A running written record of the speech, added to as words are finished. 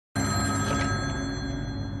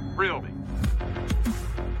Thrill Me.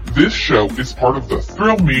 This show is part of the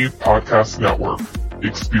Thrill Me Podcast Network.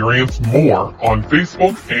 Experience more on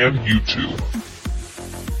Facebook and YouTube.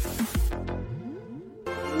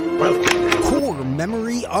 Welcome. Core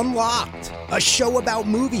Memory Unlocked, a show about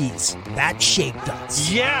movies that shaped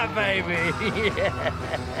us. Yeah, baby.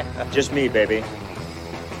 Yeah. Just me, baby.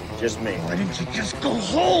 Just me. Why didn't you just go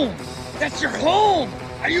home? That's your home.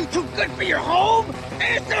 Are you too good for your home?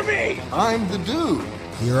 Answer me. I'm the dude.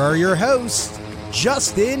 Here are your hosts,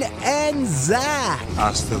 Justin and Zach.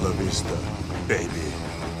 Hasta la vista, baby.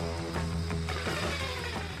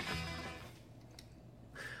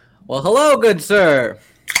 Well, hello, good sir.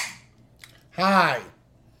 Hi.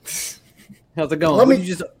 How's it going? What'd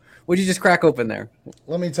you just crack open there?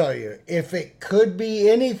 Let me tell you, if it could be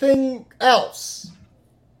anything else,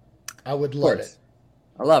 I would let it.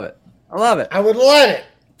 I love it. I love it. I would let it.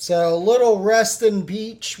 So, little Restin'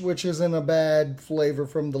 Peach, which isn't a bad flavor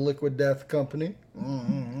from the Liquid Death Company.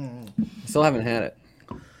 Still haven't had it.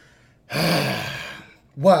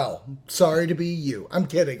 Well, sorry to be you. I'm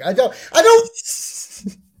kidding. I don't.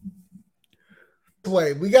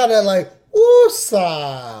 Wait, we gotta like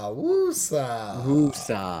woosah.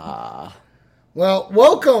 Well,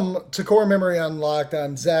 welcome to Core Memory Unlocked.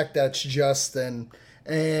 I'm Zach. That's Justin.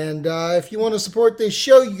 And if you want to support this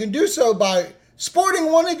show, you can do so by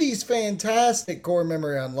sporting one of these fantastic Core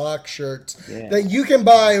Memory Unlocked shirts that you can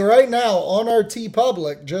buy right now on our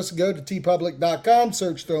TeePublic. Just go to teepublic.com,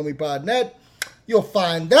 search ThrowMePodNet. You'll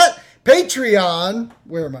find that. Patreon,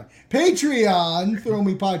 where am I? Patreon, Throw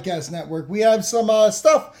Me Podcast Network. We have some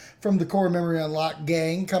stuff from the Core Memory Unlocked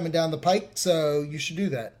gang coming down the pike, so you should do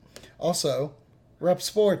that. Also,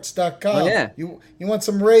 repsports.com. Oh, yeah. You want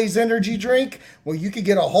some Ray's energy drink? Well, you could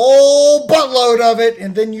get a whole buttload of it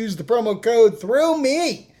and then use the promo code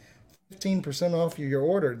THROWME. 15% off your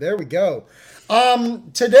order. There we go.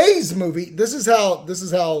 Today's movie, this is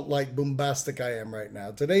how like bombastic I am right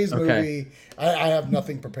now. Today's movie, I have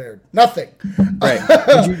nothing prepared. Nothing. Right.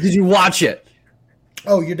 Did you watch it?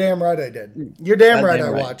 Oh, you're damn right I did. You're damn right I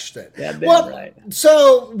watched it. Yeah, damn right.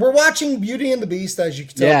 So we're watching Beauty and the Beast, as you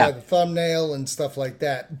can tell by the thumbnail and stuff like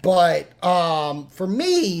that. But for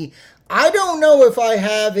me, I don't know if I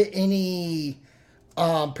have any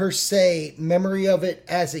per se memory of it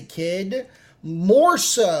as a kid. More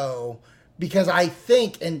so because I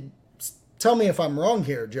think, and tell me if I'm wrong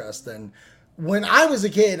here, Justin, when I was a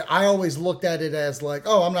kid, I always looked at it as like,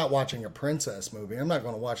 oh, I'm not watching a princess movie. I'm not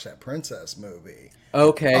going to watch that princess movie.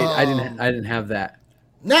 Okay, I didn't have that.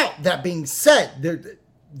 Now, that being said,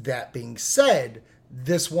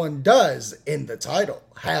 this one does, in the title,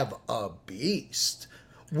 have a beast,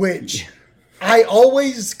 which I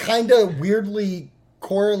always kind of weirdly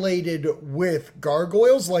correlated with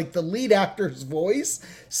gargoyles. Like, the lead actor's voice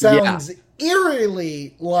sounds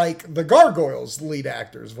eerily like the gargoyles' lead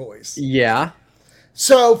actor's voice. Yeah.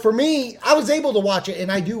 So for me, I was able to watch it, and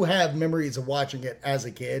I do have memories of watching it as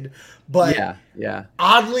a kid. But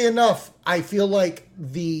oddly enough, I feel like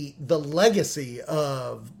the legacy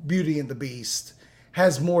of Beauty and the Beast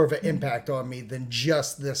has more of an impact on me than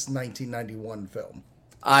just this 1991 film.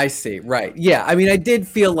 I see. Right. Yeah. I mean, I did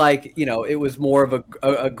feel like, it was more of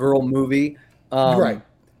a girl movie. Right.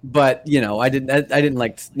 But, I didn't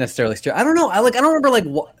like necessarily stare. I don't know. I don't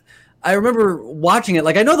remember I remember watching it.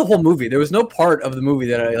 Like, I know the whole movie. There was no part of the movie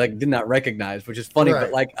that I did not recognize, which is funny. Right.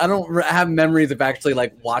 But I don't have memories of actually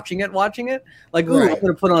watching it. Like, ooh, I'm going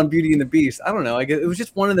to put on Beauty and the Beast. I don't know. I guess it was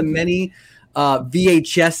just one of the many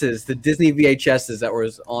VHSs, the Disney VHSs that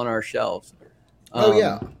was on our shelves.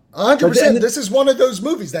 100%. This is one of those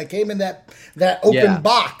movies that came in that open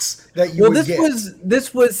box that you would get.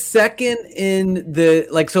 This was second in the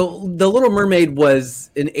so The Little Mermaid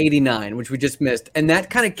was in '89, which we just missed, and that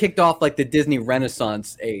kind of kicked off the Disney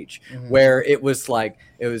Renaissance age, where it was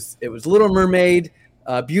it was Little Mermaid,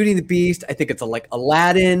 Beauty and the Beast. I think it's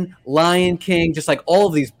Aladdin, Lion King, just all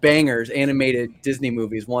of these bangers, animated Disney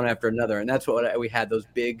movies, one after another, and that's what we had, those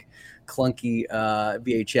big, clunky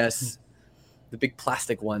VHS. The big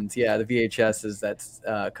plastic ones, the VHSs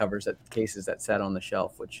that covers that cases that sat on the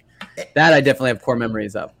shelf, which that I definitely have core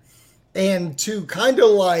memories of. And to kind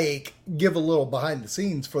of give a little behind the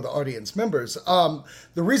scenes for the audience members, the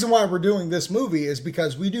reason why we're doing this movie is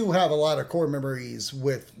because we do have a lot of core memories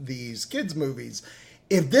with these kids' movies.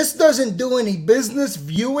 If this doesn't do any business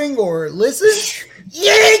viewing or listen,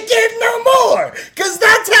 you ain't getting no more. Because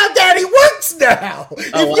that's how Daddy works now.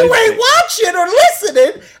 If you ain't watching or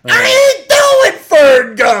listening, I ain't doing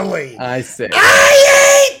Fern Gully. I see.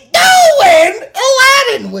 I ain't doing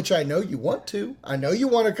Aladdin, which I know you want to. I know you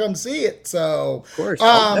want to come see it. So, of course,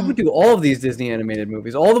 I would do all of these Disney animated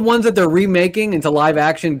movies, all the ones that they're remaking into live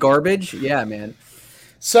action garbage. Yeah, man.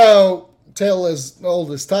 So, tale as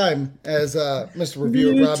old as time, as Mr.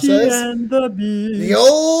 Reviewer Rob says. The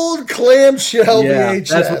old clamshell VHS.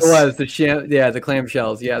 That's what it was. The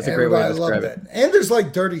clamshells. Yeah, it's a great way to describe it. And there's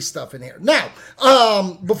like dirty stuff in here. Now,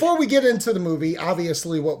 before we get into the movie,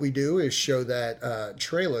 obviously what we do is show that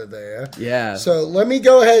trailer there. Yeah. So let me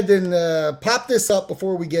go ahead and pop this up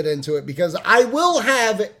before we get into it, because I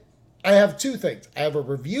have two things. I have a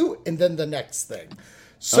review and then the next thing.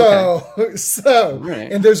 So,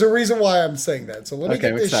 right. And there's a reason why I'm saying that. So let me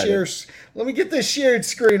get this shared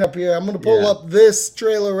screen up here. I'm going to pull up this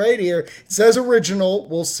trailer right here. It says original.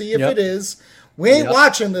 We'll see if it is. We ain't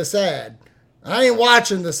watching this ad. I ain't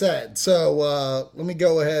watching this ad. So let me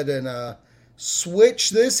go ahead and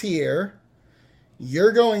switch this here.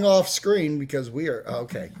 You're going off screen because we are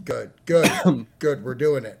okay. Good. We're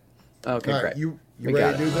doing it. Okay, all right, great. You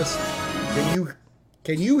ready to do this?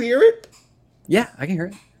 Can you hear it? Yeah, I can hear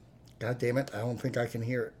it. God damn it! I don't think I can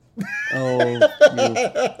hear it.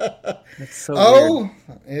 That's so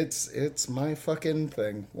weird. It's my fucking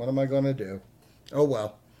thing. What am I gonna do? Oh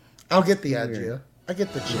well, I'll get the idea. I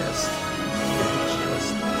get the gist.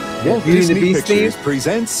 Walt Disney Pictures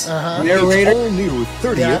presents narrator, all new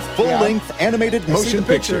 30th full-length animated motion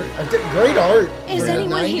picture. Great art. Is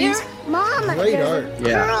anyone here? Mom, great there's art. a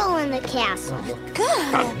girl in the castle.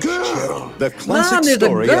 A girl. The classic Mom, there's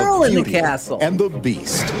story a girl of in the Beauty castle. and the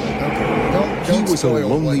Beast. Okay, He was a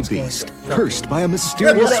lonely beast, cursed by a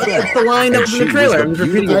mysterious It's spell. the line up And in she the trailer. I'm was just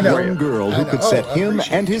a repeating it beautiful for young you. girl who could set him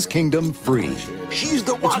and his kingdom free. She's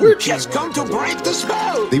the one just come to break the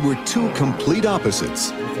spell. They were two complete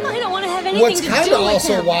opposites I don't want to have anything What's to kind do of with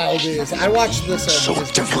also him. wild is I watched this So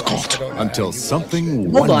difficult. until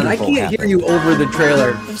something Hold on, I wonderful can't happened. hear you over the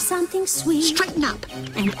trailer. There's something sweet Straighten up.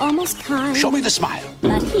 and almost kind. Show me the smile.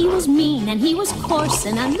 But he was mean and he was coarse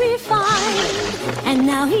and unrefined. And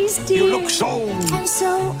now he's dear You look so and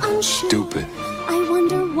so unsure. stupid. I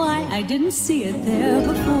wonder why I didn't see it there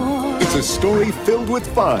before. It's a story filled with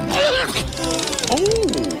fun,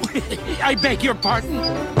 I beg your pardon?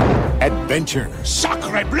 adventure,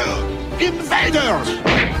 Sacre bleu! Invaders!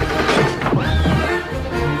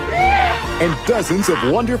 and dozens of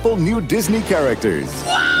wonderful new Disney characters.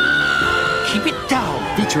 Keep it down.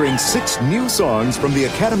 Featuring 6 new songs from the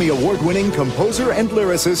Academy Award-winning composer and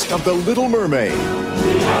lyricist of The Little Mermaid.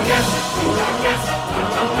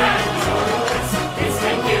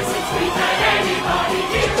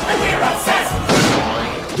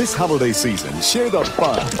 This holiday season, share the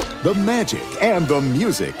fun, the magic, and the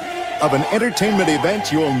music of an entertainment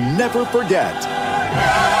event you'll never forget.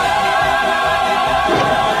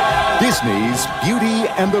 Disney's Beauty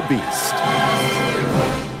and the Beast.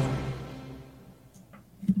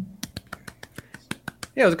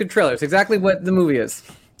 Yeah, it was a good trailer. It's exactly what the movie is.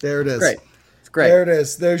 There it is. Great. It's great. There it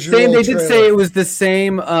is. There's your They little did trailer. say it was the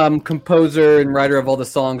same composer and writer of all the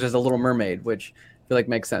songs as The Little Mermaid, which I feel like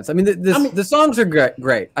makes sense. I mean, the songs are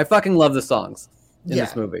great. I fucking love the songs in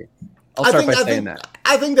this movie. I'll start by saying that.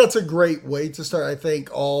 I think that's a great way to start. I think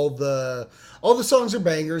all the songs are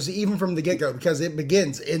bangers, even from the get-go, because it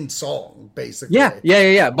begins in song, basically.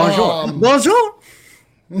 Yeah. Bonjour. Bonjour.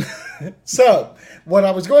 So, what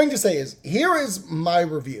I was going to say is, here is my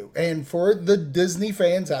review. And for the Disney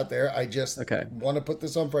fans out there, I just want to put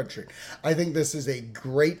this on Front Street. I think this is a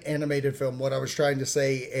great animated film. What I was trying to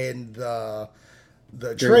say in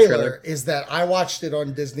the trailer is that I watched it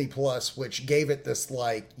on Disney Plus, which gave it this,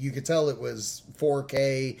 like, you could tell it was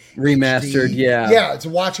 4K remastered. HD. Yeah, it's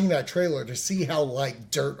watching that trailer to see how like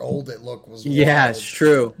dirt old it looked was wild. Yeah, it's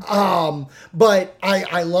true. But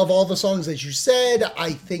I love all the songs, as you said.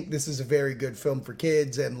 I think this is a very good film for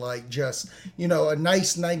kids, and like just, you know, a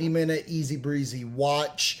nice 90-minute easy breezy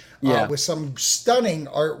watch with some stunning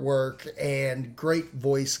artwork and great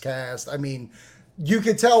voice cast. I mean, you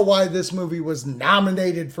could tell why this movie was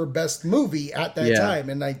nominated for Best Movie at that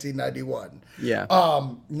time in 1991. Yeah.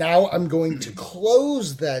 Now I'm going to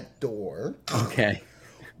close that door. Okay.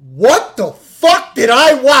 What the fuck did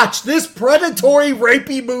I watch? This predatory,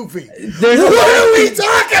 rapey movie? What are we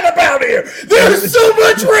talking about here? There's so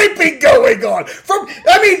much raping going on.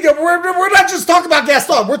 We're not just talking about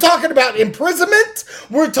Gaston. We're talking about imprisonment.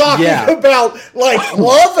 We're talking about like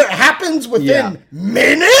love that happens within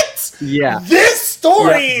minutes. Yeah. This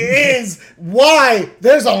story is why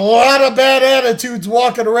there's a lot of bad attitudes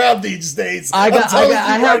walking around these days. I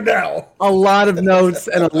have a lot of notes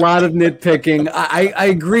and a lot of nitpicking. I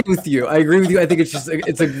agree with you. with you. I think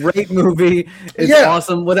it's a great movie. It's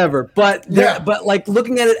awesome, whatever. But but like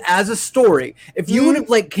looking at it as a story, if you would have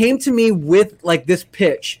like came to me with like this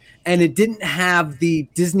pitch and it didn't have the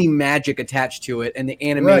Disney magic attached to it and the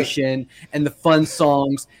animation and the fun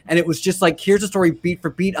songs, and it was just like, here's a story beat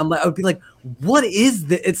for beat, I would be like, what is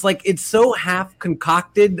this? It's like, it's so half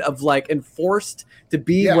concocted of like enforced to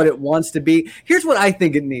be what it wants to be. Here's what I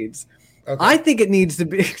think it needs. Okay. I think it needs to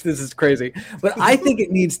be, this is crazy, but I think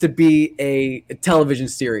it needs to be a television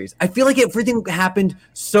series. I feel like everything happened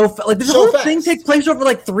so fast. Like this whole thing takes place over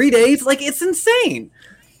like 3 days. Like it's insane.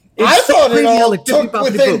 I thought it all took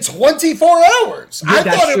within 24 hours. I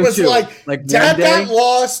thought it was like Dad got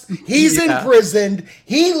lost. He's imprisoned.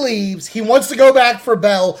 He leaves. He wants to go back for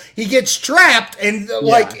Belle. He gets trapped and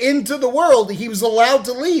like into the world. He was allowed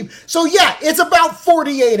to leave. So yeah, it's about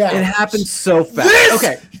 48 hours. It happens so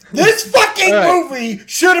fast. This fucking movie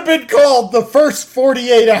should have been called The First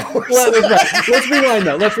 48 Hours. Let's rewind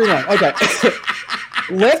though. Let's rewind. Okay.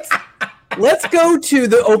 Let's go to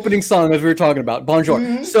the opening song as we were talking about, Bonjour.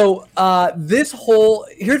 Mm-hmm. So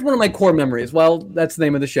here's one of my core memories. Well, that's the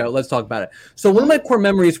name of the show. Let's talk about it. So one of my core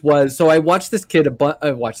memories was, I watched this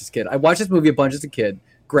movie a bunch as a kid.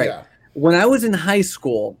 Great. Yeah. When I was in high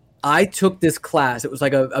school, I took this class. It was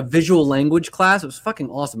like a visual language class. It was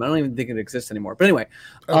fucking awesome. I don't even think it exists anymore. But anyway,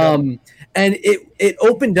 and it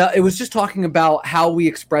opened up. It was just talking about how we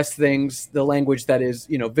express things, the language that is,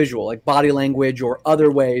 visual, like body language or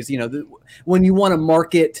other ways. When you want to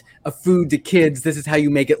market a food to kids, this is how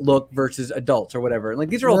you make it look versus adults or whatever. And like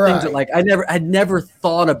these are all things that like I never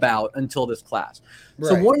thought about until this class. Right.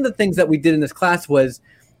 So one of the things that we did in this class was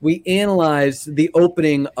we analyzed the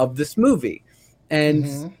opening of this movie,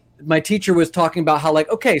 and my teacher was talking about how like,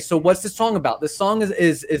 okay, so what's this song about? This song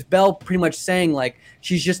is Belle pretty much saying like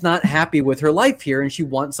she's just not happy with her life here and she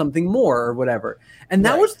wants something more or whatever. And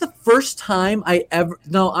that was the first time I'm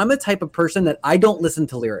the type of person that I don't listen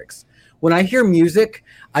to lyrics. When I hear music,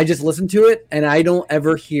 I just listen to it and I don't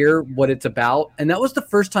ever hear what it's about. And that was the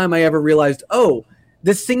first time I ever realized, oh,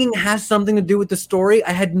 this singing has something to do with the story.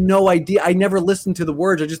 I had no idea. I never listened to the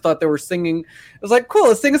words. I just thought they were singing. I was like, cool,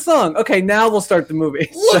 let's sing a song. Okay, now we'll start the movie.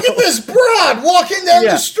 Look at this broad walking down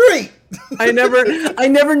the street. I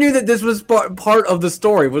never knew that this was part of the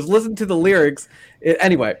story, was listen to the lyrics.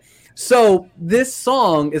 Anyway, so this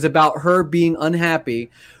song is about her being unhappy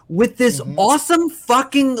with this awesome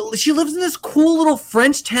she lives in this cool little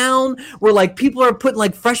French town where like people are putting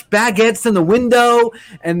like fresh baguettes in the window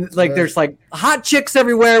and like there's like hot chicks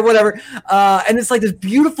everywhere, whatever. And it's like this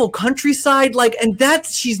beautiful countryside, like, and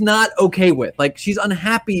she's not okay with. Like she's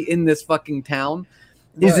unhappy in this fucking town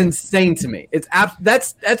is insane to me.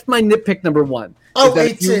 That's my nitpick number one. Oh,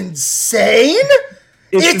 it's insane?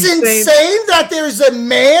 It's insane that there's a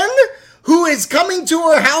man who is coming to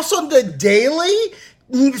her house on the daily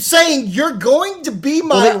saying you're going to be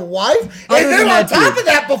my wife, and then on top of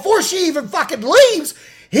that, before she even fucking leaves,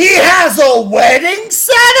 he has a wedding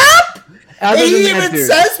set up. And he even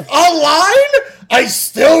says a line, I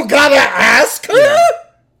still gotta ask her.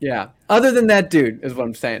 Yeah. Other than that dude is what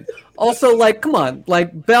I'm saying. Also, like, come on,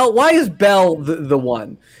 like Belle. Why is Belle the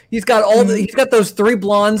one? He's got he's got those three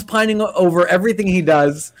blondes pining over everything he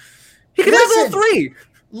does. He can have all three.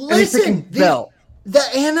 Listen,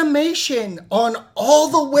 the animation on all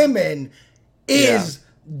the women is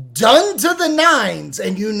done to the nines,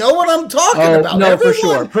 and you know what I'm talking about. No, for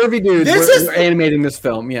sure. Pervy dudes were animating this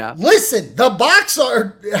film, Listen, the box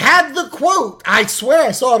art had the quote, I swear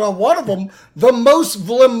I saw it on one of them, the most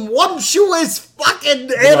voluptuous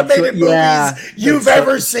fucking animated movies you've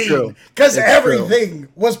ever seen. Because everything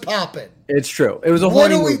was popping. It's true. It was a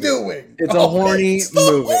horny movie. What are we doing? It's a horny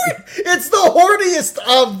movie. It's the horniest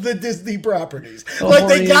of the Disney properties.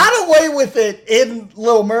 They got away with it in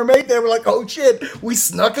Little Mermaid. They were like, oh shit, we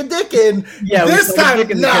snuck a dick in. Yeah, this time,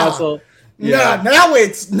 now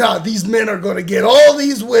it's, these men are going to get all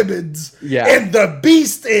these women's. Yeah. And the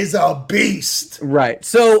beast is a beast. Right.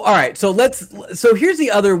 So, all right. So here's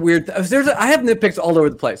the other weird, I have nitpicks all over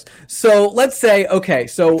the place. So let's say, okay,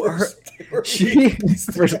 so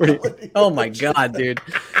oh my God, dude.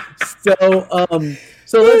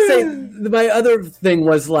 So let's say my other thing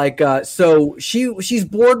was like, so she's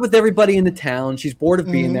bored with everybody in the town. She's bored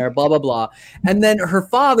of being there, blah, blah, blah. And then her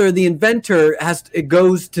father, the inventor,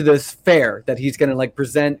 goes to this fair that he's going to like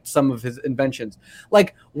present some of his inventions.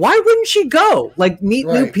 Like, why wouldn't she go? Like meet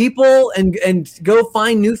new people and go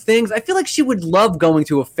find new things. I feel like she would love going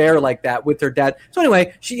to a fair like that with her dad. So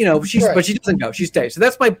anyway, but she doesn't go. She stays. So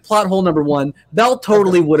that's my plot hole number one. Belle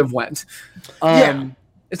totally would have went.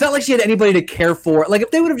 It's not like she had anybody to care for. Like if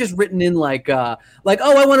they would have just written in like, oh,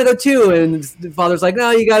 I want to go too, and the father's like,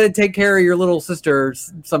 no, you got to take care of your little sister, or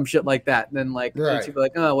some shit like that. And then like she'd be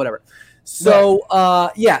like, oh, whatever. So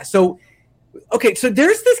so okay, so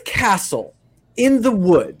there's this castle in the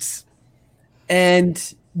woods,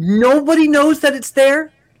 and nobody knows that it's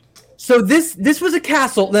there. So this was a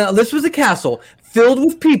castle. Now this was a castle filled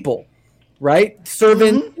with people, right?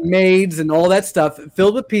 Servant maids and all that stuff,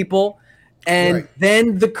 filled with people. And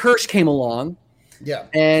then the curse came along. Yeah.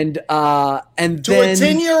 And to a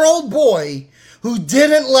 10-year-old boy who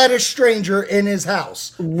didn't let a stranger in his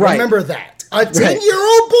house. Right. Remember that. A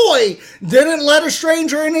 10-year-old boy didn't let a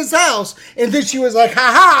stranger in his house. And then she was like,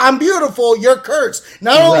 ha, I'm beautiful. You're cursed.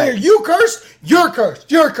 Not only are you cursed, you're cursed.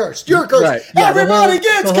 You're cursed. You're cursed. Right. Yeah, everybody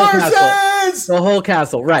gets curses. The whole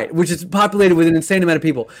castle, right. Which is populated with an insane amount of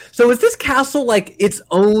people. So is this castle like its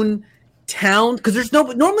own town? Because there's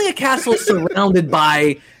normally a castle surrounded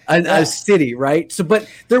by a city, right? So but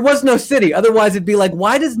there was no city, otherwise it'd be like,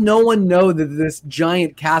 why does no one know that this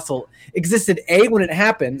giant castle existed? When it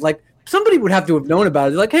happened, like somebody would have to have known about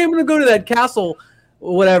it. They're like, hey, I'm gonna go to that castle,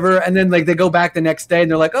 whatever, and then like they go back the next day and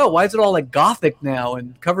they're like, oh, why is it all like gothic now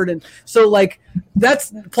and covered in? So like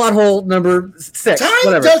that's plot hole number 6.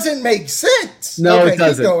 Time doesn't make sense. No, it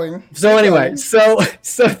doesn't. Keep going. So anyway, so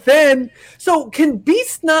can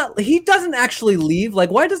Beast not? He doesn't actually leave. Like,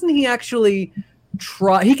 why doesn't he actually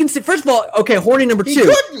try? He can see. First of all, okay, horny number 2. He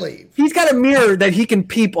could leave. He's got a mirror that he can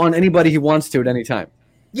peep on anybody he wants to at any time.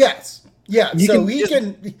 Yes. Yeah. So he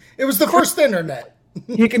can. It was the first internet.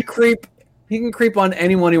 He can creep. He can creep on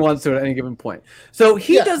anyone he wants to at any given point. So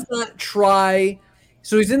he does not try.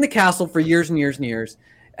 So he's in the castle for years and years and years.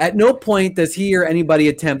 At no point does he or anybody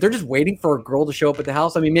attempt. They're just waiting for a girl to show up at the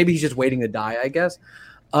house. I mean, maybe he's just waiting to die, I guess.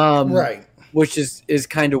 Right. Which is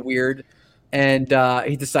kind of weird. And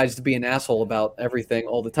he decides to be an asshole about everything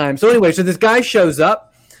all the time. So anyway, so this guy shows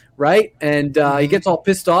up, right? And he gets all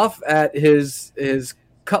pissed off at his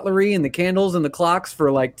cutlery and the candles and the clocks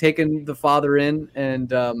for like taking the father in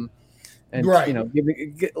and you know,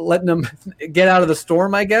 letting him get out of the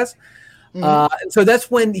storm, I guess. So that's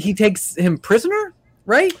when he takes him prisoner,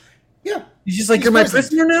 right? Yeah. He's just like, you're my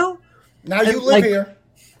prisoner now? Now you live here.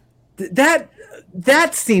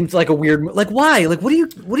 That seems like a weird, like, why? Like, what are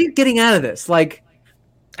you getting out of this? Like,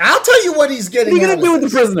 I'll tell you what he's getting. What are you gonna do with the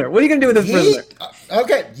prisoner? What are you gonna do with this prisoner?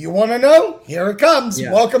 Okay, you want to know? Here it comes.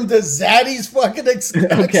 Yeah. Welcome to Zaddy's fucking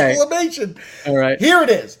exclamation. All right. Here it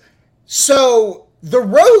is. So the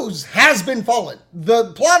rose has been fallen.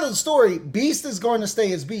 The plot of the story: Beast is going to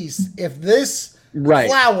stay as Beast if this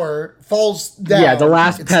flower falls down. Yeah, the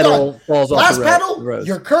last petal falls off. Last petal.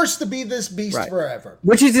 You're cursed to be this Beast forever.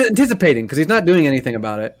 Which he's anticipating because he's not doing anything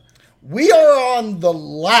about it. We are on the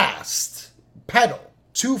last petal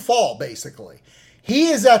to fall, basically. He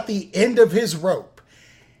is at the end of his rope.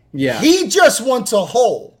 Yeah. He just wants a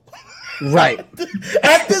hole. Right.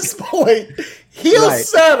 At this point, he'll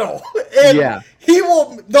settle. And he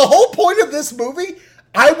will. The whole point of this movie,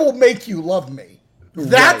 I will make you love me.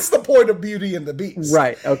 That's the point of Beauty and the Beast.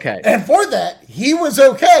 Right. Okay. And for that, he was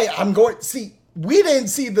okay. We didn't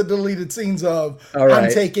see the deleted scenes of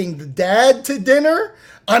I'm taking the dad to dinner.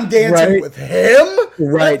 I'm dancing with him.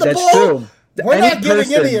 Right. At the That's ball. true. We're not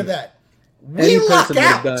getting any of that. We luck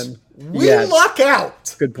out. We luck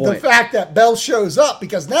out. Good point. The fact that Belle shows up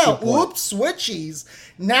because now, oops, switchies.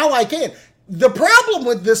 Now I can. The problem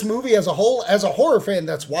with this movie as a whole, as a horror fan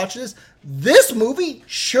that's watching this movie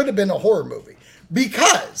should have been a horror movie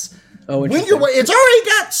because when it's already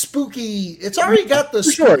got spooky. It's already got the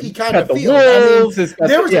spooky kind of feel.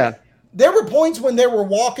 There were points when they were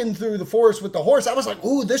walking through the forest with the horse. I was like,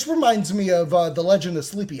 ooh, this reminds me of The Legend of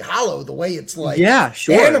Sleepy Hollow, the way it's like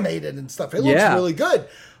animated and stuff. It looks really good.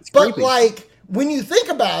 But creepy. Like, when you think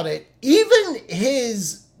about it, even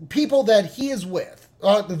his people that he is with,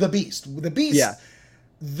 the Beast,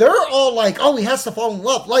 they're all like, oh, he has to fall in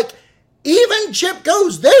love. Like, even Chip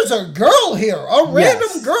goes, there's a girl here, a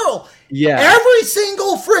random girl. Yeah. Every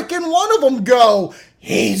single freaking one of them go,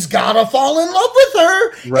 he's got to fall in love with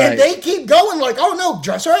her. Right. And they keep going like, oh, no,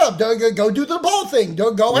 dress her up. Go do the ball thing.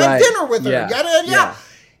 Go have dinner with her. Yeah.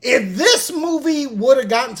 If this movie would have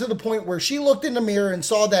gotten to the point where she looked in the mirror and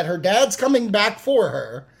saw that her dad's coming back for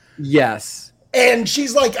her. Yes. And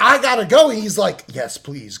she's like, I got to go. And he's like, yes,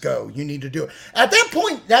 please go. You need to do it. At that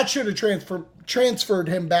point, that should have transferred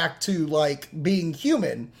him back to like being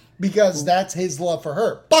human because that's his love for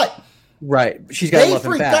her. But she's got to love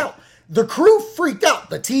him back. Out. The crew freaked out.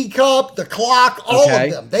 The teacup, the clock, all of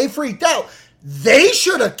them. They freaked out. They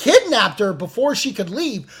should have kidnapped her before she could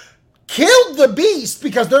leave. killed the Beast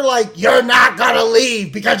because they're like, you're not gonna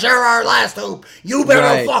leave because you're our last hope. You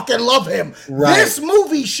better fucking love him. Right. This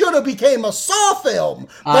movie should have became a Saw film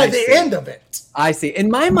by the end of it. I see.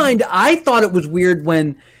 In my mind, I thought it was weird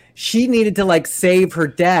when she needed to like save her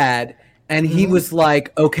dad, and he was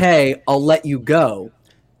like, "Okay, I'll let you go,"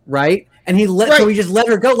 right? And so he just let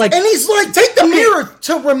her go. Like, and he's like, "Take the mirror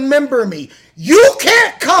to remember me. You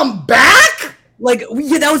can't come back." Like,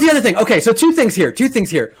 yeah, that was the other thing. Okay, so two things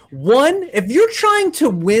here. One, if you're trying to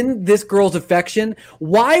win this girl's affection,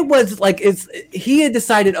 why was he had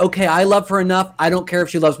decided, okay, I love her enough. I don't care if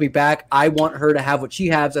she loves me back. I want her to have what she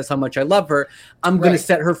has. That's how much I love her. I'm going to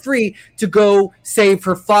set her free to go save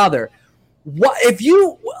her father. Why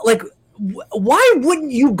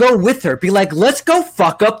wouldn't you go with her? Be like, let's go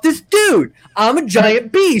fuck up this dude. I'm a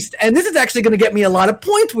giant beast, and this is actually going to get me a lot of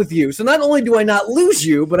points with you. So not only do I not lose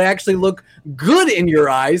you, but I actually look good in your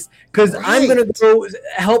eyes because I'm going to go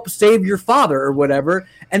help save your father or whatever,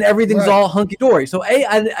 and everything's all hunky dory. So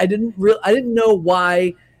I didn't know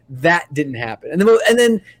why that didn't happen, and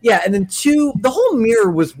then two, the whole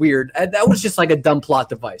mirror was weird. That was just like a dumb plot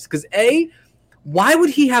device because why would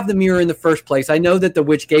he have the mirror in the first place? I know that the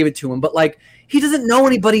witch gave it to him, but like he doesn't know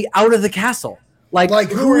anybody out of the castle. Like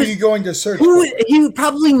who are you going to search for? He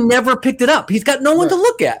probably never picked it up. He's got no one to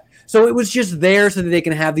look at. So it was just there so that they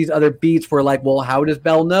can have these other beats where like, well, how does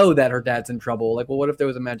Belle know that her dad's in trouble? Like, well, what if there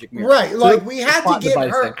was a magic mirror? Right. So like we had to get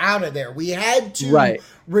her out of there. We had to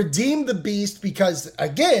redeem the Beast because,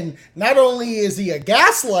 again, not only is he a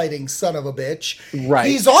gaslighting son of a bitch,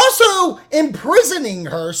 he's also imprisoning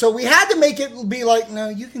her. So we had to make it be like, no,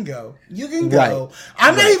 you can go. You can go.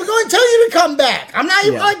 I'm not even going to tell you to come back. I'm not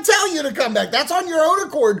even going to tell you to come back. That's on your own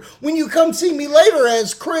accord when you come see me later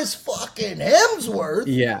as Chris fucking Hemsworth.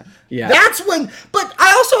 Yeah. Yeah. That's when, but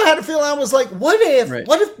I also had a feeling, I was like, what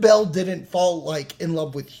if Belle didn't fall like in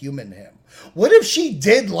love with human him? What if she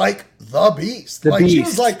did like the Beast? She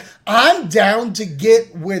was like, I'm down to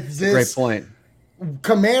get with this great point.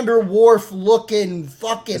 Commander Worf looking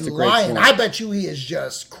fucking lion. I bet you he is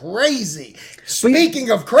just crazy. Speaking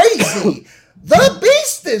of crazy, the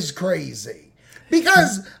Beast is crazy.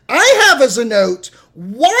 Because I have as a note,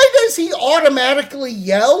 why does he automatically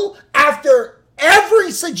yell after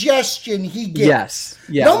every suggestion he gets? Yes.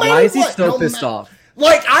 Yeah. No matter why is he so pissed off?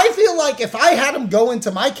 Like, I feel like if I had him go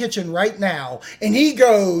into my kitchen right now and he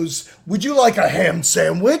goes, would you like a ham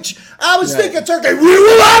sandwich? I was thinking turkey, we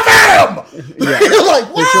love him! You're like,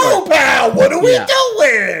 whoa, pal, what are we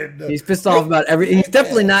doing? He's pissed off about everything. He's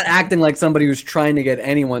definitely not acting like somebody who's trying to get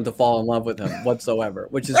anyone to fall in love with him whatsoever,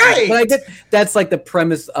 which is, but I get that's like the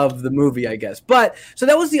premise of the movie, I guess. But, so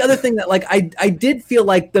that was the other thing that, like, I did feel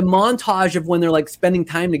like the montage of when they're, like, spending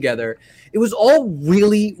time together, it was all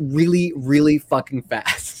really, really, really fucking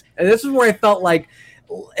fast. And this is where I felt like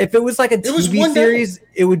if it was like a TV series,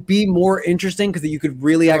 it would be more interesting because you could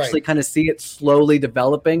really actually kind of see it slowly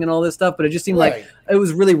developing and all this stuff. But it just seemed like it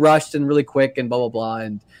was really rushed and really quick and blah, blah, blah.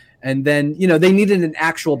 And then, you know, they needed an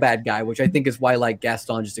actual bad guy, which I think is why like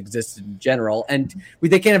Gaston just existed in general. And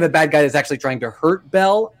they can't have a bad guy that's actually trying to hurt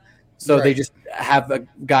Belle. So they just have a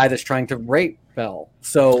guy that's trying to rape Belle.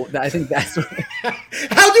 So I think that's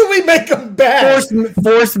how do we make him bad?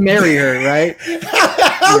 Force marry her, right?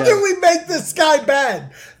 How do we make this guy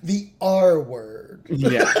bad? The R word.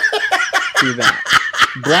 Yeah. Do that.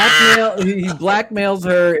 He blackmails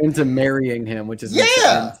her into marrying him, which is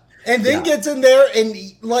and then gets in there and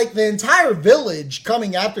like the entire village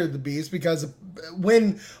coming after the Beast because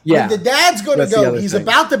when the dad's going to go, he's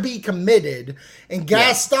about to be committed, and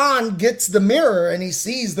Gaston gets the mirror and he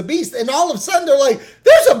sees the Beast, and all of a sudden they're like,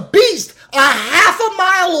 "There's a Beast a half a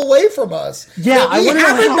mile away from us." Yeah, I want to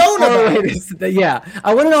know how far away it is. Yeah,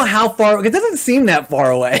 I want to know how far. It doesn't seem that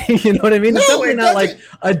far away. You know what I mean? It's definitely not like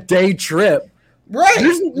a day trip. Right?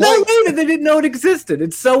 There's no way that they didn't know it existed.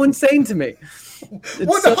 It's so insane to me.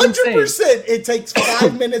 100%. It takes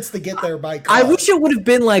 5 minutes to get there by car. I wish it would have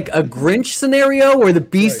been like a Grinch scenario where the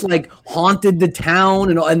Beast like haunted the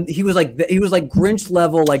town and he was like Grinch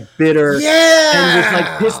level like bitter and was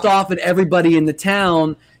like pissed off at everybody in the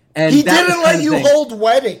town. And he didn't let you hold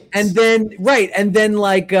weddings. And then and then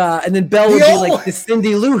Belle would be like the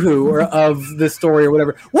Cindy Lou Who of the story or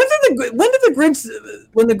whatever. When did the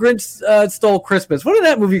Grinch Stole Christmas? When did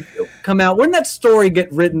that movie come out? When did that story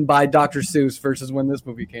get written by Dr. Seuss versus when this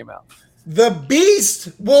movie came out? The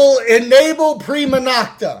Beast will enable prima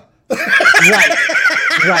nocta.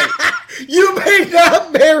 Right. You may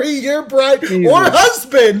not marry your bride or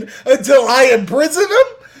husband until I imprison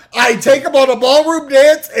him. I take him on a ballroom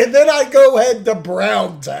dance, and then I go head to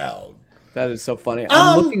Browntown. That is so funny.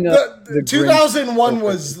 I'm looking up the 2001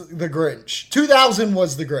 was The Grinch. 2000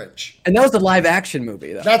 was The Grinch. And that was the live action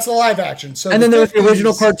movie, though. That's the live action. So and then there was the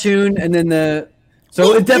original cartoon, and then it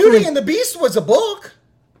definitely. Beauty and the Beast was a book.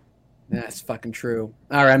 That's fucking true.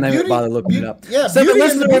 All right, I'm not even bother looking it up. Yeah, so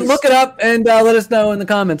listeners, look it up and let us know in the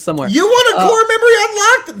comments somewhere. You want a core memory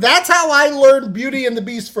unlocked? That's how I learned Beauty and the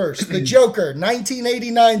Beast first. The Joker,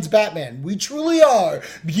 1989's Batman. We truly are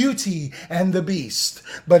Beauty and the Beast.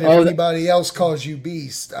 But if anybody else calls you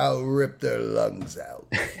Beast, I'll rip their lungs out.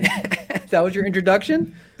 That was your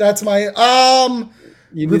introduction? That's my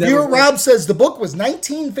reviewer Rob says the book was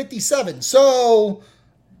 1957. So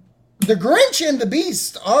The Grinch and the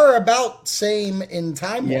Beast are about same in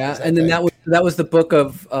time. Yeah, and then that was the book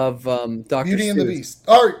of Dr. Beauty and Seuss. the Beast.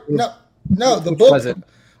 Or no, the book was it?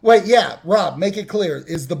 Wait, yeah, Rob, make it clear.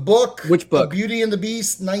 Is the book which book? Beauty and the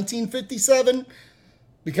Beast 1957?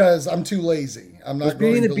 Because I'm too lazy. I'm not. Was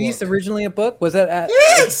Beauty and the Beast originally a book? Was that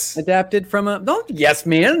yes adapted from a? Don't yes,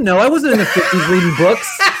 man. No, I wasn't in the 50s reading books.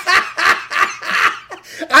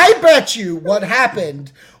 I bet you what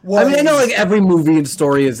happened was. I mean, I know like every movie and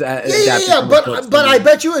story is adapted. Yeah, but I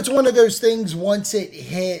bet you it's one of those things. Once it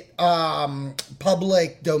hit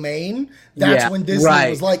public domain, that's when Disney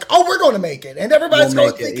was like, "Oh, we're going to make it," and everybody's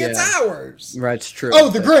going to think it's ours. Right, it's true.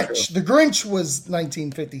 Oh, The Grinch. True. The Grinch was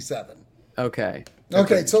 1957. Okay.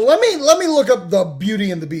 Okay, so let me look up the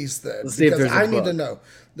Beauty and the Beast then. Let's see if there's a book. need to know.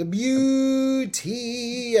 The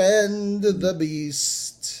Beauty and the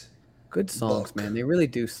Beast. Good songs, man. They really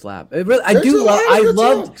do slap. I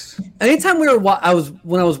love. Anytime when I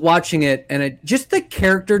was watching it, and just the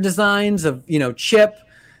character designs of Chip,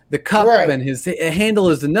 the cup, and his handle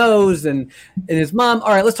is the nose, and his mom. All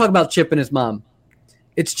right, let's talk about Chip and his mom.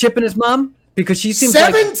 It's Chip and his mom because she seems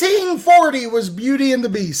 1740 was Beauty and the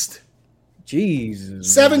Beast.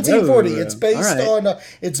 Jesus. 1740.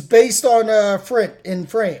 It's based on in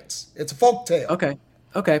France. It's a folk tale. Okay.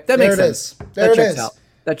 That makes sense. There it is.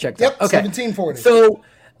 That checked out. Okay. 1740. So,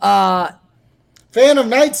 Fan of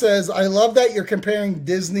Night says, I love that you're comparing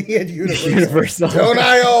Disney and Universal. Don't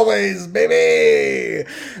I always, baby?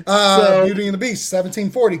 Beauty and the Beast,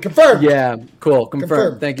 1740. Confirmed. Yeah, cool.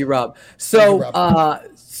 Confirmed. Thank you, Rob. So,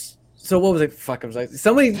 so what was it? Fuck, I was like,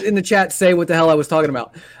 somebody in the chat say what the hell I was talking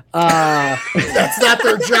about. That's not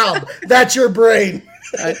their job. That's your brain.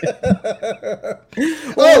 Chip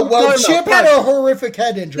had a horrific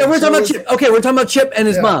head injury. Yeah, we're talking about Chip. Okay, we're talking about Chip and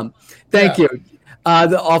his mom. Thank you.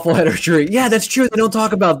 The awful head injury. Yeah, that's true. They don't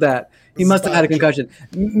talk about that. He must have had a concussion.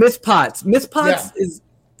 Miss Potts. Miss Potts is.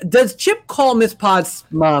 Does Chip call Miss Potts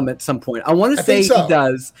mom at some point? I want to say he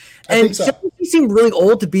does. And she seemed really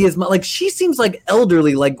old to be his mom. Like she seems like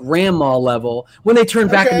elderly, like grandma level when they turn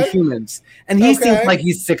back into humans. And he seems like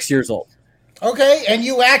he's 6 years old. Okay, and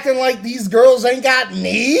you acting like these girls ain't got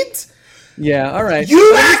needs? Yeah, all right.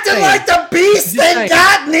 You acting like the Beast ain't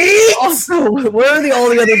got needs? Also, where are all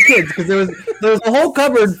the other kids? Because there was a whole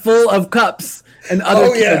cupboard full of cups and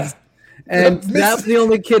other kids. And that's the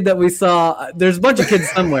only kid that we saw. There's a bunch of kids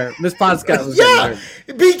somewhere. Miss Potts was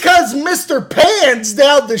because Mr. Pan's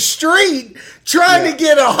down the street trying to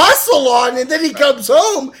get a hustle on, and then he comes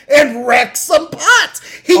home and wrecks some pots.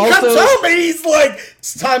 He comes home and he's like,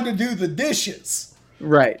 it's time to do the dishes.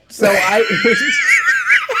 Right. So I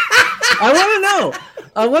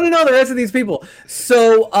want to know the rest of these people.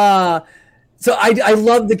 So I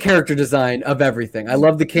love the character design of everything. I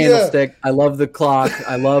love the candlestick. I love the clock.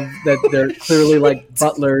 I love that they're clearly like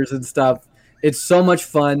butlers and stuff. It's so much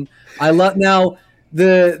fun. I love now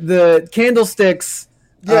the candlesticks.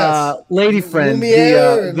 Lady friend,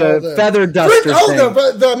 the feather duster thing.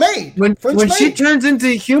 The maid. When she turns into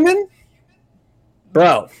human,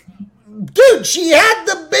 bro. Dude, she had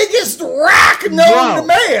the biggest rack known to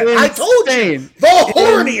man. I told you, the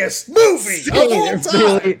horniest movie of all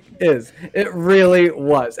time. It really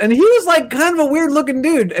was. And he was like kind of a weird looking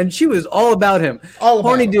dude, and she was all about him.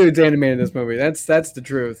 Horny dudes animated this movie. That's the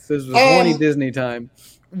truth. This was horny Disney time.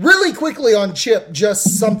 Really quickly on Chip,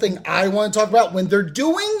 just something I want to talk about. When they're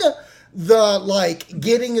doing the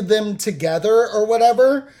getting them together or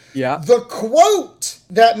whatever. Yeah. The quote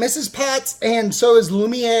that Mrs. Potts and so is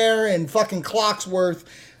Lumiere and fucking Clocksworth,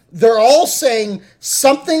 they're all saying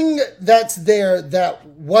something that's there that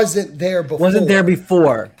wasn't there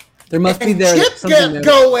before. There must be there. Chip kept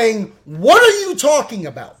going, what are you talking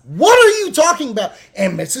about? What are you talking about?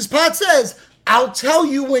 And Mrs. Potts says, I'll tell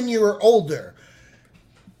you when you're older.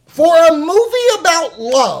 For a movie about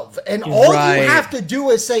love, and all you have to do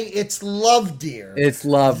is say, it's love, dear. It's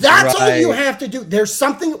love. That's all you have to do. There's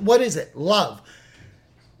something, what is it? Love.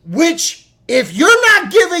 Which, if you're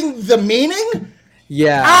not giving the meaning,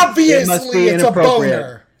 obviously it's a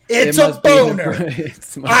boner. It's a boner.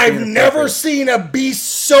 I've never seen a beast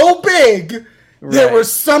so big. Right. There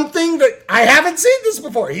was something that I haven't seen this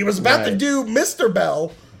before. He was about to do Mr.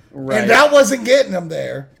 Bell, and that wasn't getting him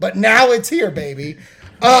there. But now it's here, baby.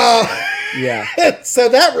 So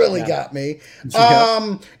that really got me.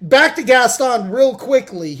 Back to Gaston real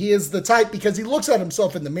quickly. He is the type, because he looks at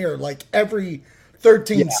himself in the mirror like every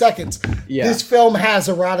 13 seconds. This film has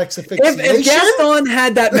erotic asphyxiation. If Gaston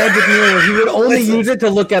had that magic mirror, he would only use it to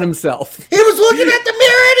look at himself. He was looking at the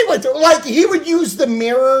mirror anyway. Like, he would use the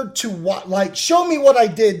mirror to show me what I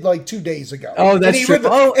did like 2 days ago. Oh, that's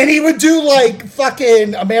true. And he would do like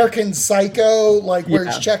fucking American Psycho, like where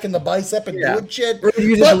he's checking the bicep and doing shit. Or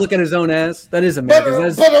use it to look at his own ass. That is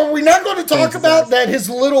American. But are we not going to talk about that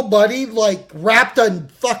his little buddy like wrapped a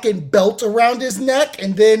fucking belt around his neck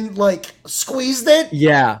and then like squeezed it?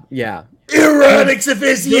 Yeah. Erotic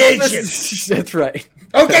asphyxiation. That's right.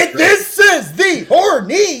 Okay, this is the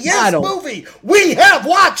horniest movie we have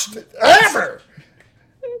watched ever.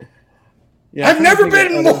 Yeah, I've never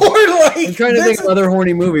been more like. I'm trying to think of other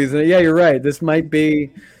horny movies. Yeah, you're right. This might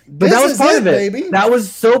be, but that was part of it. Baby. That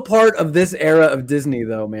was so part of this era of Disney,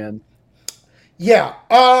 though, man. Yeah.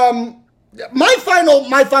 My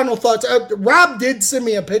final thoughts. Rob did send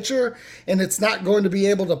me a picture, and it's not going to be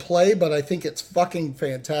able to play, but I think it's fucking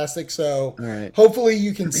fantastic. So hopefully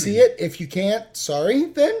you can see it. If you can't, sorry,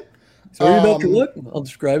 then. So are you about to look? I'll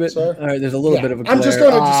describe it. Sorry. All right, there's a little bit of a glare. I'm just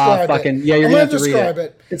going to describe it. Yeah, you're going to have to read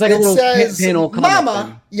it. It's like a little panel comic.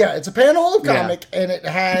 Mama, it's a panel comic, and it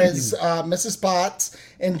has Mrs. Potts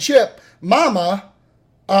and Chip. Mama,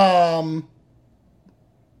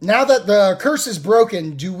 now that the curse is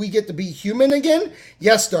broken, do we get to be human again?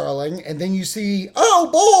 Yes, darling. And then you see, oh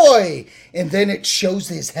boy! And then it shows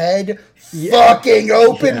his head fucking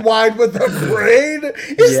open wide with a braid.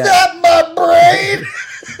 Is that my braid?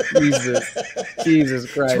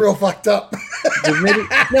 Jesus Christ. It's real fucked up.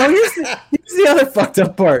 No, here's the other fucked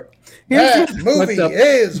up part. That movie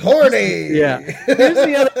is horny. Yeah. Here's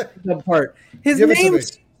the other fucked up part. His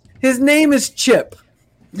name is Chip.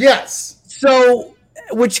 Yes. So,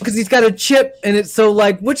 because he's got a chip, and it's so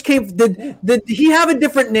like, did he have a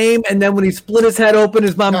different name? And then when he split his head open,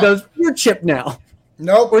 his mom goes, "You're Chip now."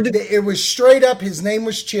 Nope. It was straight up. His name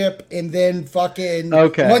was Chip, and then fucking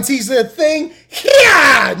once he's a thing,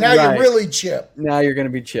 now you're really Chip. Now you're gonna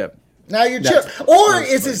be Chip. Now you're Chip. Or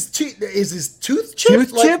is his tooth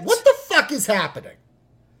Chip? Like, what the fuck is happening?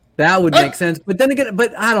 That would make sense. But then again,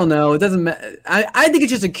 I don't know. It doesn't matter. I think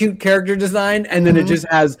it's just a cute character design, and then it just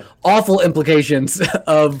has awful implications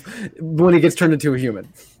of when he gets turned into a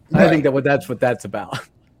human. Right. I think that's what that's about.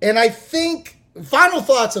 And I think, final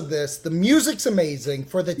thoughts of this, the music's amazing.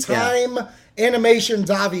 For the time,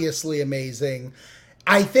 animation's obviously amazing.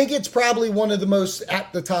 I think it's probably one of the most,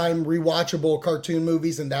 at the time, rewatchable cartoon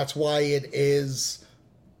movies, and that's why it is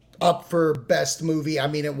up for best movie. I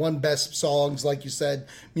mean, it won best songs, like you said.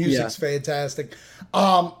 Music's fantastic.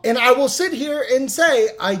 And I will sit here and say,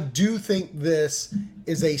 I do think this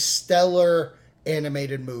is a stellar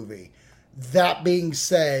animated movie. That being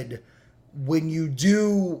said, when you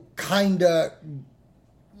do kind of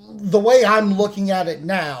the way I'm looking at it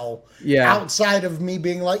now, outside of me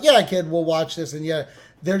being like, yeah, kid, we'll watch this, and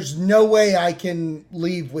there's no way I can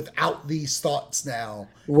leave without these thoughts now.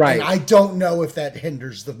 Right. And I don't know if that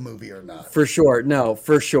hinders the movie or not. For sure. No,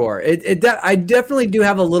 for sure. I definitely do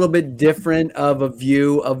have a little bit different of a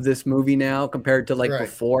view of this movie now compared to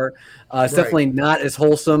before. It's definitely not as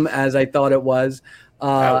wholesome as I thought it was.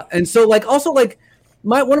 And so also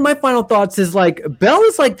one of my final thoughts is Belle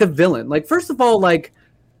is like the villain. Like, first of all,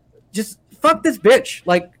 just fuck this bitch.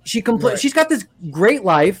 Like, she's got this great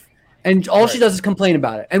life. And all she does is complain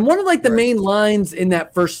about it. And one of the main lines in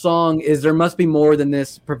that first song is, there must be more than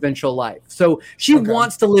this provincial life. So she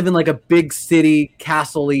wants to live in a big city,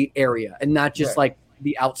 castle-y area, and not just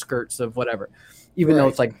the outskirts of whatever, even though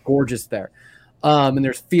it's gorgeous there. And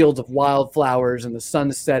there's fields of wildflowers and the sun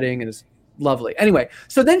is setting and it's lovely. Anyway,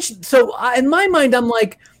 so then in my mind, I'm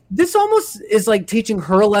like, this almost is teaching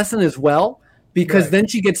her a lesson as well, because then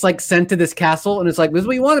she gets sent to this castle and it's this is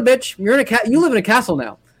what you wanted, bitch. You're in you live in a castle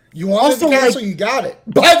now. You wanted the castle, you got it.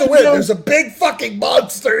 By the way, there's a big fucking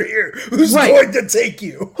monster here who's going to take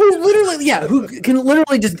you. Who can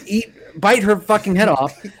literally just bite her fucking head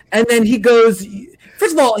off. And then he goes,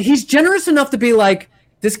 first of all, he's generous enough to be like,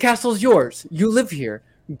 this castle's yours. You live here.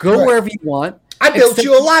 Go wherever you want. I built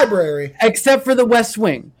you a library. Except for the West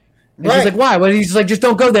Wing. And she's like, why? Well, he's just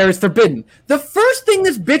don't go there. It's forbidden. The first thing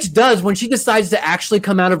this bitch does when she decides to actually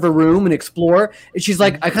come out of her room and explore is she's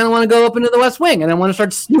like, I kind of want to go up into the West Wing and I want to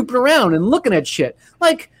start snooping around and looking at shit.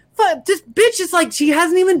 Fuck this bitch is like, she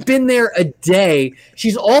hasn't even been there a day.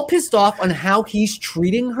 She's all pissed off on how he's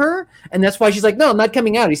treating her. And that's why she's like, no, I'm not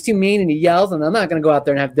coming out. He's too mean and he yells and I'm not going to go out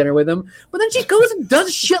there and have dinner with him. But then she goes and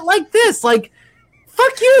does shit like this. Like,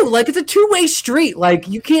 fuck you. Like, it's a two-way street. Like,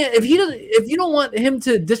 you can't, if you don't want him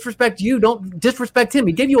to disrespect you, don't disrespect him.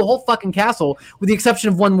 He gave you a whole fucking castle with the exception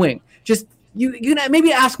of one wing. Just, you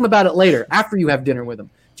maybe ask him about it later after you have dinner with him.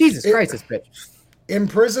 Jesus Christ, this bitch.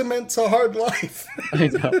 Imprisonment's a hard life.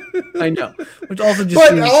 I know. Which also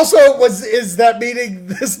just is that meaning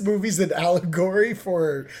this movie's an allegory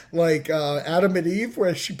for like Adam and Eve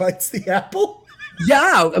where she bites the apple?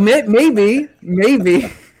 Yeah, maybe.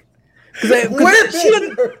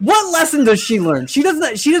 What lesson does she learn? She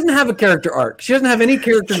doesn't have a character arc. She doesn't have any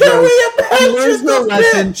character growth. She learns no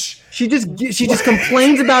lesson. She just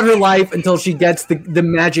complains about her life until she gets the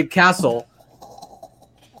magic castle.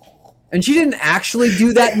 And she didn't actually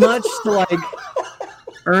do that much to like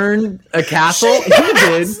earn a castle. He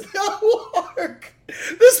did. No arc.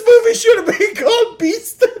 This movie should have been called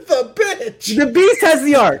Beast the Bitch. The Beast has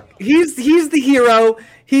the arc. He's the hero.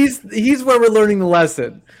 He's where we're learning the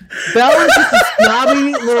lesson. Bella's just a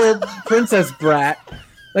snobby little princess brat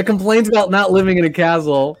that complains about not living in a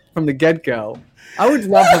castle from the get-go. I would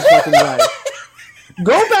love her fucking life.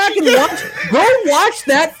 Go back and watch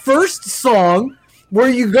that first song where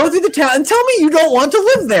you go through the town and tell me you don't want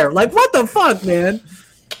to live there. Like, what the fuck, man?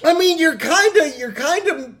 I mean, you're kind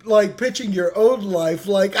of like pitching your own life.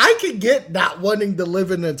 Like, I could get not wanting to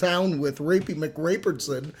live in a town with Rapey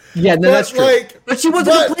McRaperson. Yeah, no, that's true. But she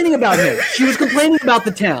wasn't complaining about him. She was complaining about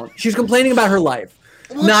the town. She was complaining about her life.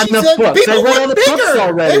 Well, not enough books. I read all the books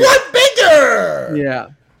already. They want bigger. Yeah.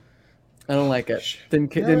 I don't like it.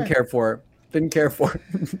 Didn't care for it. Didn't care for it.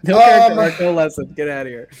 No character arc, no lesson. Get out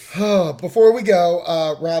of here. Before we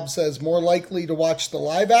go, Rob says more likely to watch the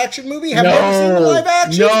live action movie. Have you ever seen the live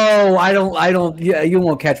action? No, I don't. Yeah, you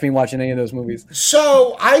won't catch me watching any of those movies.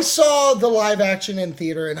 So I saw the live action in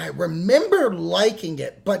theater, and I remember liking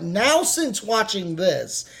it. But now, since watching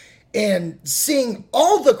this and seeing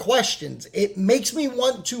all the questions, it makes me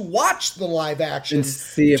want to watch the live action to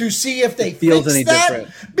see if they fix any that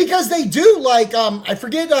different. Because they do. Like I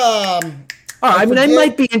forget. I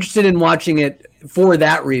might be interested in watching it for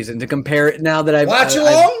that reason, to compare it now that I've... Watch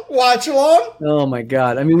along? Oh, my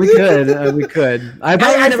God. I mean, we could. I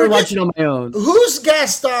probably never watched it on my own. Who's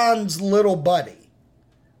Gaston's little buddy?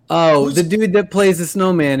 Oh, the dude that plays the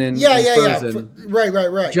snowman in Frozen.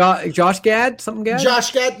 Right. Josh Gad? Something Gad?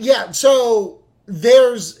 Josh Gad, yeah. So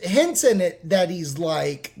there's hints in it that he's,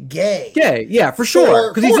 like, gay. Gay, yeah, for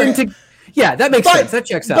sure. Because he's into... Yeah, that makes sense. That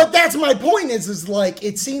checks out. But that's my point is like,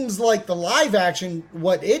 it seems like the live action,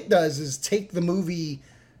 what it does is take the movie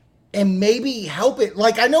and maybe help it.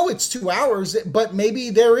 Like, I know it's 2 hours, but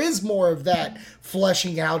maybe there is more of that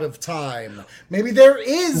fleshing out of time. Maybe there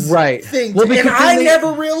is things. Well, and I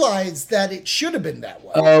never realized that it should have been that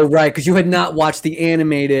way. Oh, right, because you had not watched the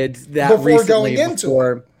animated before going into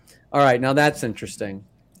it. All right, now that's interesting.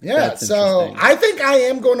 Yeah, so I think I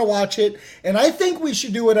am going to watch it, and I think we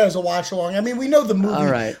should do it as a watch-along. I mean, we know the movie. All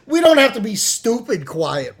right. We don't have to be stupid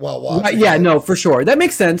quiet while watching it. Yeah, no, for sure. That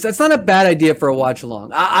makes sense. That's not a bad idea for a watch-along.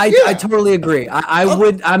 I totally agree.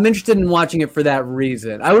 I'm interested in watching it for that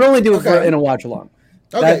reason. I would only do it in a watch-along.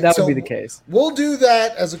 Okay, that would be the case. We'll do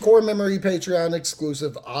that as a Core Memory Patreon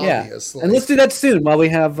exclusive, obviously. Yeah. And let's do that soon while we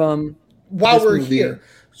have... while we're here.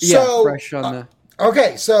 So, fresh on the...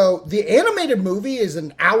 Okay, so the animated movie is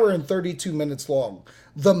 1 hour and 32 minutes long.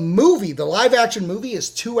 The live action movie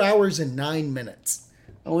is 2 hours and 9 minutes.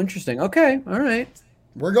 Oh, interesting. Okay, all right.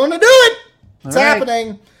 We're going to do it. It's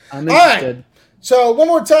happening. I'm interested. All right. So one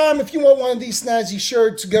more time, if you want one of these snazzy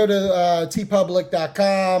shirts, go to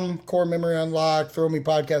tpublic.com, Core Memory Unlocked, Throw Me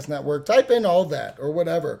Podcast Network, type in all that or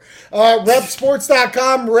whatever.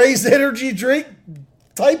 Repsports.com, Raise Energy Drink.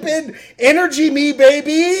 Type in Energy Me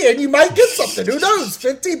Baby and you might get something. Who knows?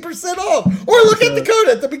 15% off. Or look at the code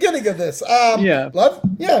at the beginning of this. Love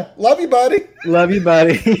you, buddy. Love you,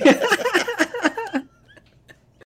 buddy.